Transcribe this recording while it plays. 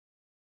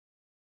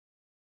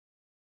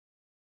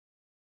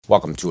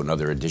Welcome to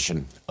another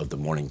edition of the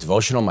Morning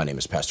Devotional. My name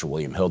is Pastor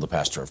William Hill, the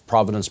pastor of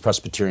Providence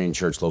Presbyterian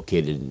Church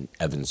located in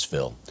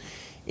Evansville,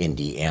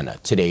 Indiana.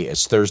 Today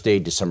is Thursday,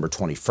 December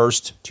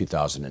 21st,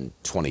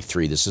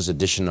 2023. This is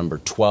edition number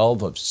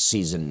 12 of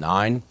Season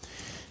 9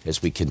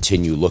 as we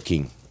continue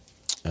looking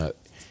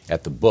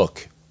at the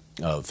book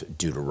of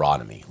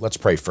Deuteronomy. Let's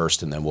pray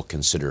first and then we'll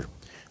consider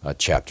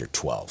chapter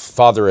 12.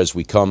 Father, as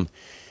we come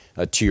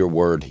to your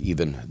word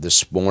even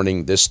this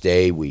morning, this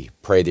day, we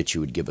pray that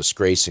you would give us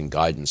grace and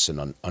guidance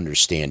and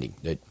understanding,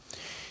 that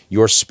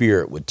your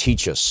Spirit would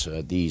teach us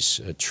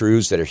these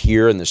truths that are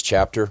here in this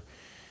chapter,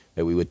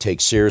 that we would take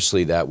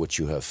seriously that which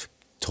you have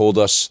told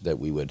us, that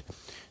we would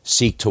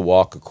seek to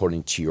walk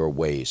according to your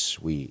ways.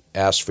 We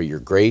ask for your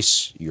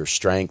grace, your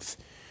strength,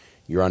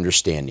 your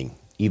understanding.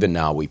 Even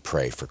now we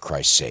pray for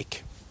Christ's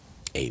sake.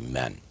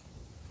 Amen.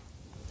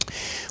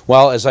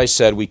 Well, as I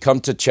said, we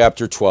come to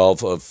chapter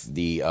 12 of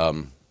the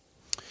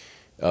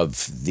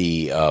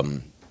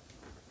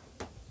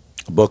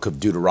book of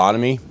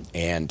Deuteronomy,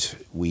 and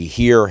we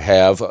here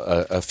have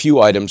a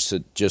few items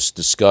to just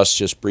discuss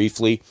just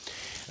briefly.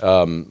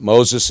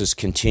 Moses is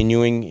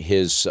continuing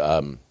his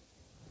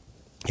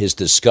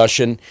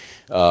discussion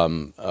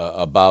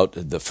about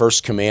the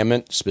first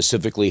commandment,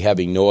 specifically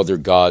having no other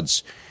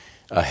gods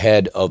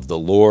ahead of the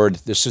Lord.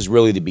 This is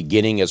really the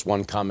beginning, as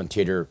one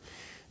commentator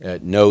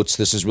notes,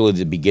 this is really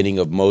the beginning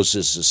of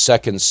Moses'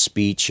 second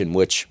speech in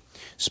which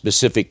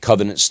specific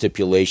covenant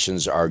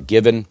stipulations are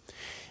given.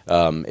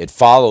 It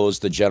follows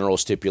the general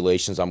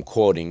stipulations, I'm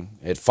quoting,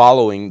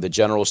 following the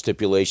general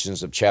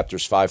stipulations of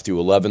chapters 5 through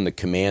 11, the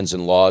commands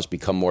and laws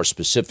become more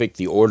specific.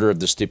 The order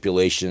of the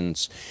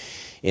stipulations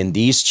in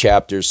these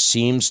chapters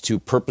seems to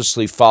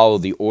purposely follow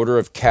the order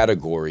of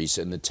categories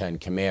in the Ten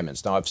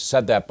Commandments. Now, I've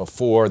said that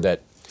before,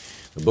 that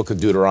the book of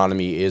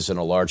Deuteronomy is in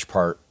a large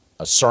part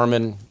a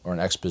sermon or an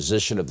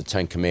exposition of the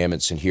Ten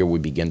Commandments, and here we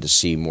begin to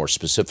see more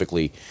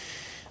specifically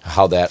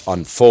how that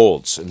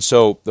unfolds. And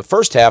so the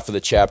first half of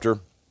the chapter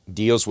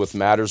deals with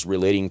matters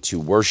relating to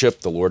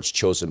worship, the Lord's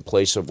chosen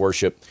place of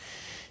worship,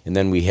 and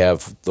then we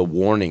have the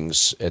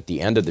warnings at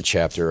the end of the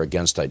chapter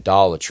against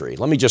idolatry.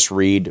 Let me just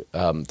read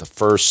the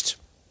first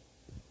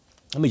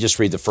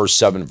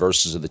 7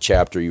 verses of the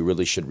chapter. You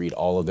really should read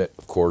all of it,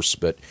 of course,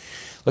 but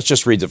let's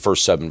just read the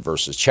first 7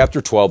 verses. Chapter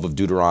 12 of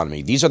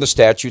Deuteronomy. These are the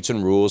statutes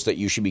and rules that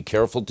you should be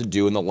careful to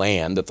do in the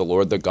land that the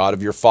Lord, the God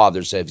of your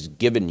fathers, has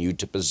given you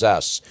to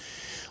possess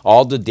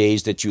all the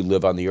days that you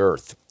live on the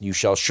earth. You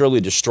shall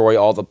surely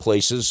destroy all the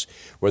places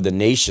where the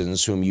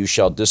nations whom you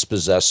shall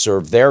dispossess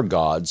serve their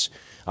gods,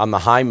 on the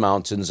high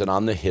mountains and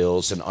on the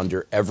hills and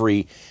under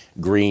every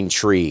green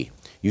tree.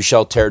 You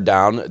shall tear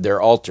down their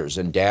altars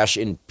and dash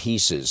in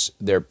pieces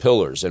their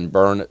pillars and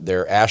burn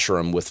their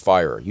Asherim with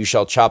fire. You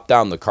shall chop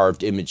down the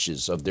carved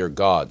images of their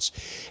gods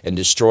and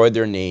destroy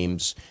their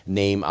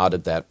name out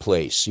of that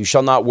place. You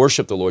shall not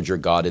worship the Lord your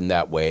God in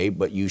that way,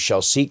 but you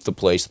shall seek the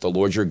place that the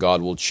Lord your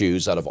God will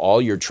choose out of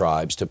all your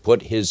tribes to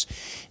put his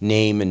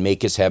name and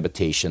make his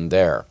habitation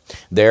there.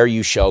 There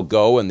you shall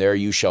go, and there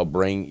you shall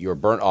bring your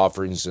burnt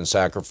offerings and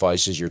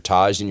sacrifices, your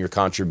tithes and your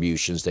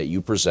contributions that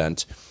you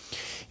present,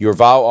 your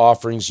vow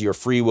offerings, your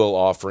freewill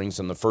offerings,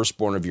 and the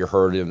firstborn of your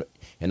herd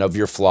and of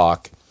your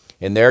flock.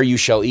 And there you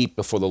shall eat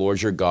before the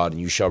Lord your God,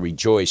 and you shall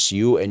rejoice,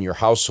 you and your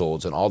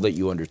households, and all that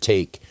you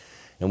undertake,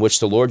 in which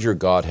the Lord your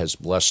God has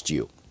blessed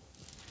you.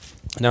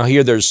 Now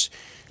here there's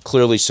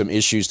clearly some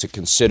issues to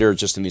consider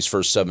just in these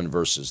first 7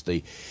 verses.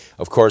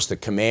 Of course, the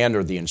command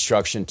or the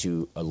instruction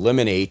to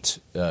eliminate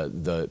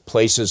the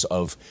places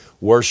of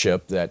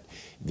worship that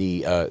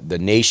the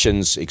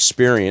nations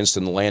experienced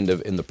in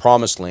the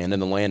promised land, in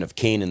the land of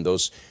Canaan,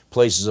 those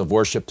places of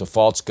worship to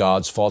false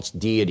gods, false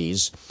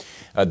deities.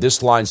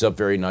 This lines up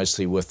very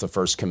nicely with the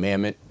first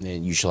commandment,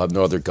 and you shall have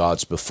no other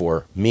gods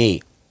before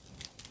me.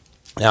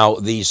 Now,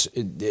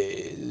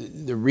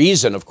 the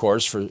reason, of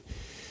course, for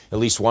at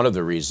least one of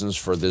the reasons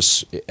for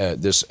this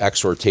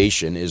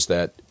exhortation is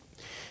that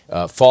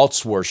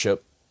false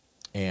worship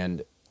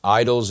and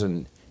idols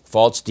and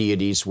false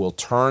deities will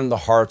turn the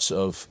hearts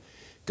of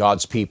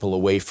God's people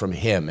away from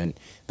him. And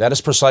that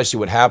is precisely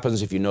what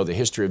happens if you know the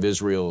history of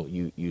Israel.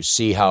 You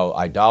see how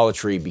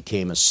idolatry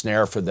became a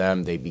snare for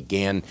them. They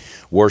began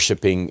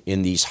worshiping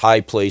in these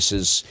high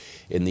places,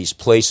 in these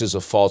places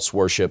of false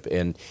worship,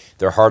 and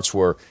their hearts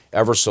were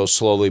ever so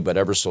slowly but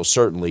ever so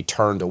certainly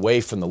turned away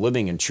from the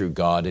living and true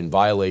God in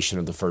violation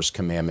of the first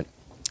commandment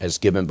as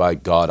given by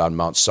God on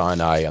Mount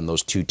Sinai on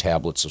those 2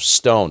 tablets of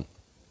stone.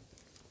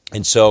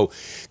 And so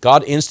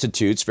God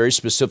institutes very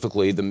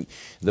specifically the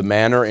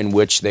manner in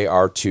which they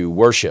are to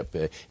worship.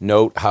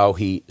 Note how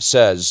he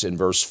says in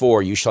verse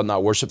 4, you shall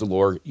not worship the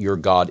Lord your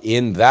God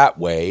in that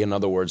way. In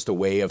other words, the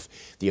way of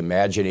the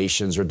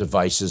imaginations or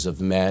devices of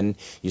men.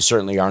 You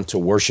certainly aren't to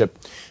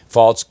worship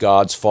false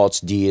gods, false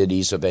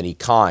deities of any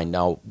kind.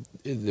 Now,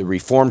 the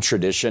Reformed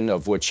tradition,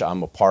 of which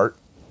I'm a part,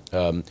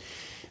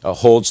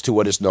 holds to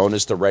what is known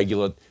as the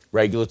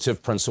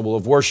regulative principle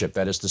of worship.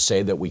 That is to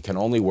say that we should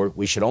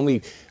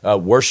only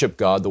worship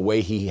God the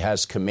way he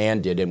has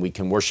commanded, and we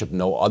can worship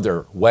no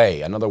other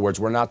way. In other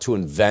words, we're not to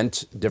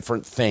invent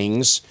different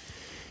things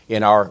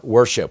in our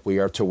worship. We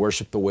are to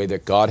worship the way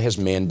that God has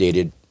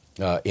mandated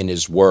in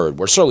His Word.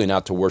 We're certainly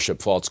not to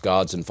worship false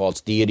gods and false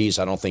deities.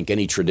 I don't think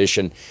any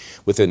tradition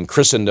within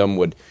Christendom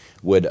would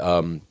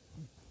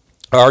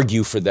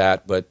argue for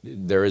that, but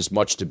there is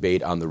much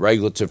debate on the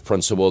regulative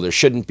principle. There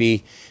shouldn't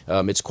be.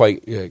 It's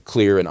quite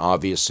clear and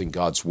obvious in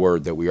God's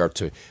Word that we are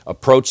to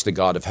approach the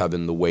God of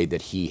heaven the way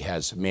that He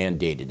has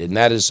mandated. And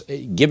that is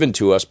given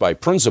to us by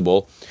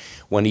principle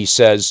when He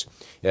says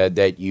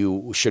that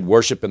you should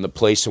worship in the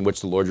place in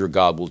which the Lord your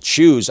God will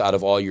choose out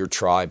of all your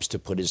tribes to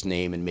put His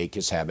name and make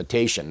His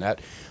habitation.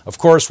 That, of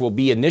course, will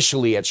be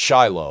initially at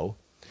Shiloh,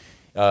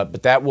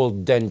 but that will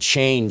then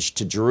change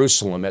to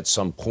Jerusalem at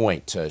some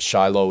point.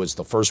 Shiloh is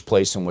the first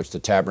place in which the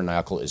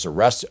tabernacle is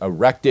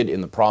erected in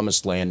the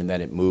Promised Land, and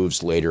then it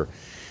moves later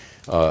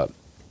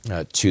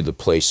to the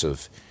place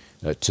of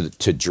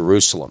to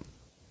Jerusalem.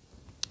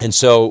 And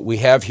so we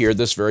have here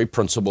this very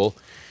principle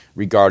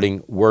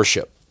regarding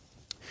worship.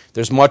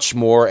 There's much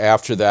more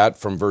after that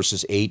from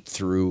verses 8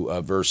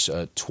 through verse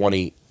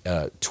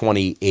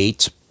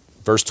 28.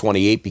 Verse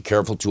 28, be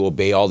careful to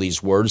obey all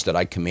these words that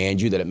I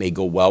command you, that it may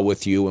go well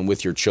with you and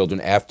with your children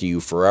after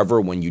you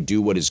forever, when you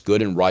do what is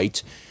good and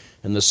right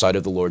in the sight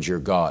of the Lord your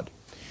God.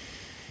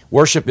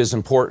 Worship is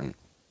important.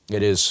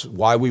 It is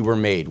why we were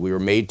made. We were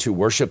made to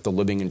worship the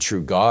living and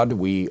true God.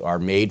 We are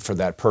made for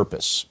that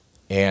purpose,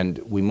 and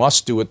we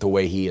must do it the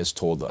way He has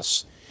told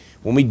us.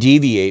 When we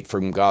deviate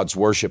from God's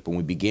worship and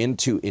we begin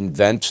to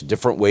invent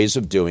different ways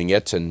of doing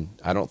it, and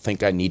I don't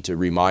think I need to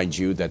remind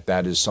you that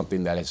that is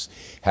something that has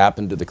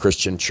happened to the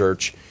Christian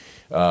church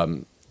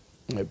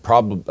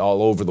probably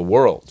all over the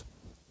world.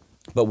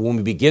 But when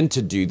we begin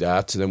to do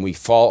that, then we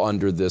fall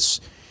under this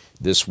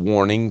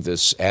warning,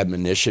 this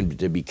admonition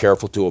to be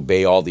careful to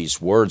obey all these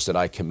words that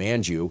I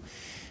command you.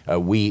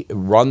 We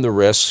run the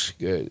risk,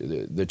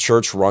 the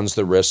church runs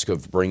the risk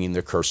of bringing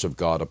the curse of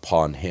God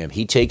upon Him.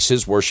 He takes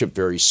His worship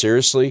very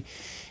seriously,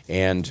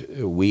 and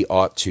we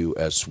ought to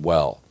as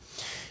well.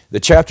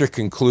 The chapter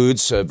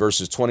concludes,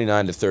 verses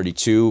 29 to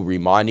 32,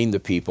 reminding the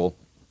people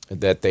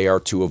that they are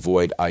to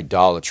avoid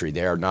idolatry.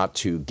 They are not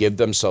to give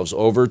themselves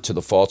over to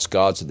the false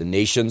gods of the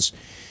nations,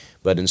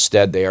 but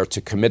instead they are to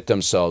commit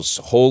themselves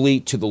wholly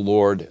to the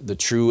Lord, the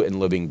true and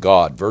living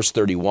God. Verse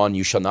 31,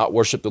 you shall not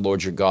worship the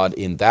Lord your God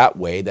in that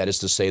way, that is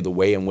to say, the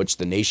way in which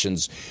the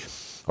nations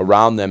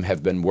around them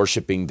have been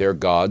worshiping their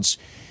gods.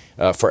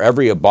 For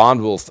every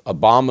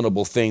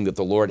abominable thing that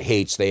the Lord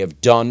hates, they have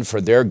done for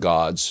their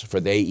gods, for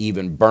they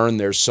even burn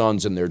their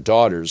sons and their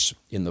daughters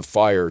in the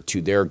fire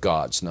to their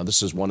gods. Now,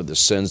 this is one of the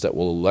sins that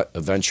will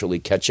eventually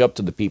catch up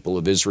to the people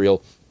of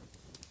Israel,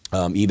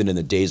 even in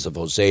the days of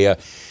Hosea.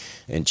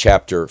 In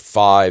chapter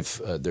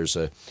 5, there's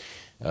a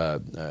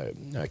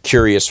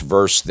curious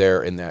verse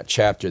there in that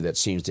chapter that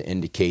seems to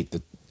indicate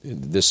that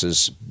this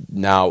is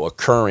now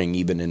occurring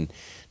even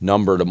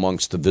numbered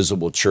amongst the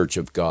visible church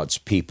of God's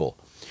people.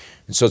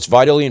 And so it's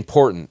vitally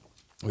important.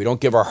 We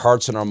don't give our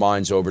hearts and our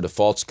minds over to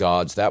false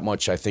gods. That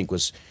much, I think,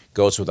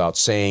 goes without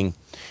saying.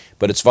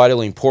 But it's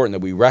vitally important that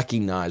we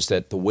recognize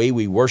that the way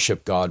we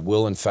worship God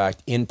will, in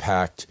fact,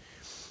 impact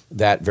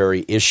that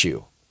very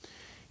issue.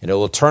 And it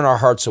will turn our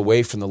hearts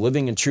away from the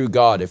living and true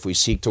God if we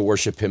seek to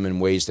worship Him in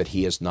ways that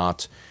He has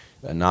not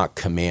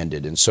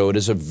commanded. And so it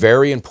is a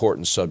very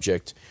important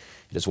subject.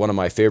 It is one of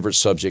my favorite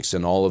subjects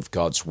in all of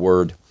God's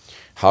Word,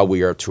 how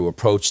we are to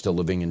approach the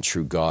living and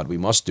true God. We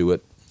must do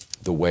it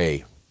the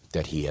way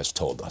that He has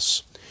told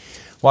us.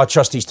 Well, I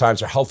trust these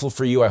times are helpful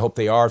for you. I hope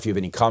they are. If you have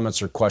any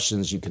comments or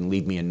questions, you can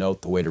leave me a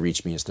note. The way to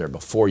reach me is there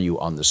before you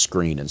on the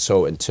screen. And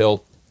so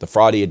until the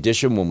Friday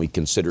edition, when we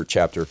consider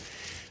chapter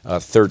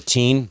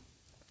 13,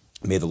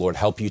 may the Lord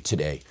help you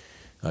today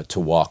to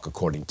walk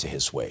according to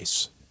His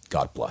ways.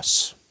 God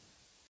bless.